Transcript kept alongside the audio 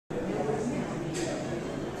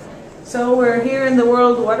So we're here in the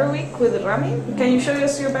World Water Week with Rami. Can you show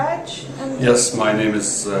us your badge? Yes, my name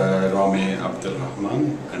is Rami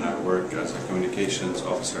Abdelrahman and I work as a communications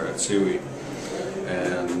officer at SEWI.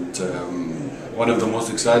 And one of the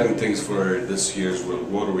most exciting things for this year's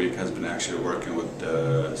World Water Week has been actually working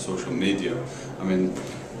with social media. I mean,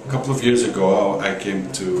 a couple of years ago I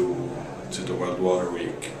came to the World Water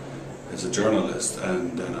Week as a journalist,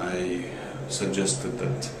 and then I suggested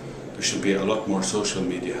that there should be a lot more social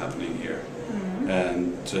media happening here. Mm-hmm.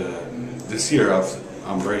 And this year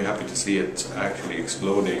I'm very happy to see it actually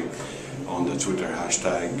exploding on the Twitter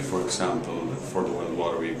hashtag, for example, for the World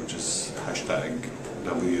Water Week, which is hashtag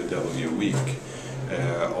WWWeek.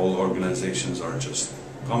 All organizations are just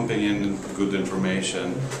pumping in good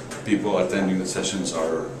information. People attending the sessions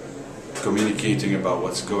are communicating about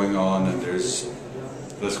what's going on, and there's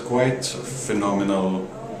quite a phenomenal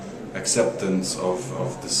acceptance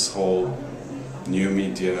of this whole new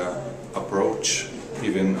media approach,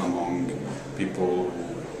 even among people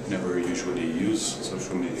who never usually use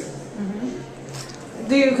social media. Mm-hmm.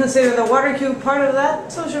 Do you consider the Water Cube part of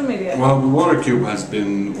that social media? Well, the Water Cube has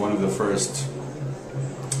been one of the first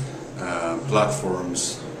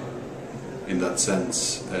platforms in that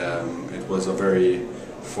sense. It was a very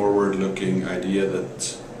forward-looking idea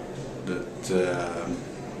that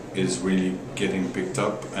is really getting picked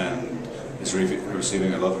up and is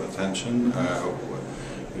receiving a lot of attention.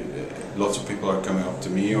 Lots of people are coming up to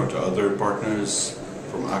me or to other partners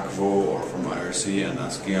from ACVO or from IRC and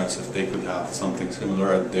asking us if they could have something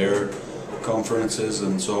similar at their conferences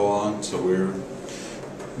and so on. So we're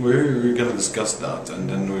going to discuss that, and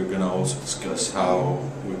then we're going to also discuss how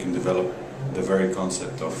we can develop the very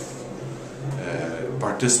concept of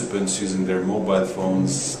participants using their mobile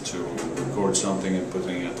phones to record something and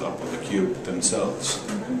putting it up on the cube themselves.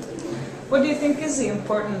 Mm-hmm. What do you think is the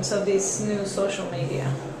importance of this new social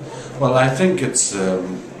media? Well, I think it's, I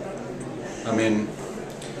mean,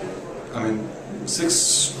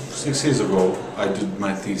 6 years ago I did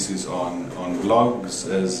my thesis on blogs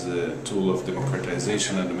as a tool of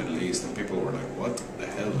democratization in the Middle East, and people were like, what the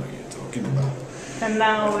hell are you talking about? And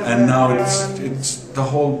now it's the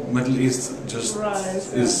whole Middle East just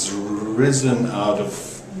is risen out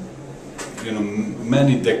of, you know,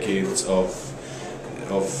 many decades of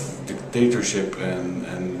dictatorship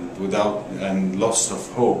and loss of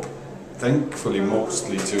hope. Thankfully,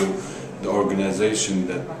 mostly to the organization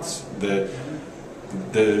that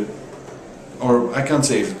or I can't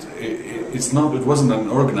say it wasn't an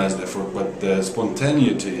organized effort, but the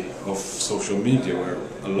spontaneity of social media, where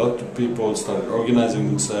a lot of people started organizing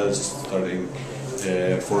themselves, starting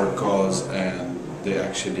for a cause, and they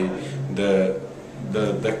actually the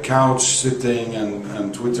couch sitting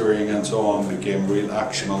and twittering and so on became real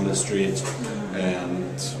action on the street,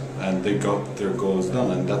 and they got their goals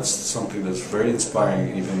done, and that's something that's very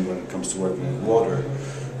inspiring even when it comes to working with water.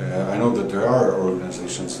 I know that there are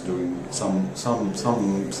organizations doing some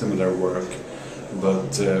similar work,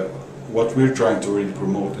 but what we're trying to really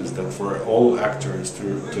promote is that for all actors to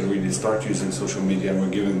really start using social media, and we're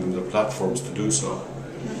giving them the platforms to do so.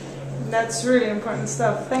 That's really important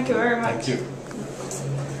stuff. Thank you very much. Thank you.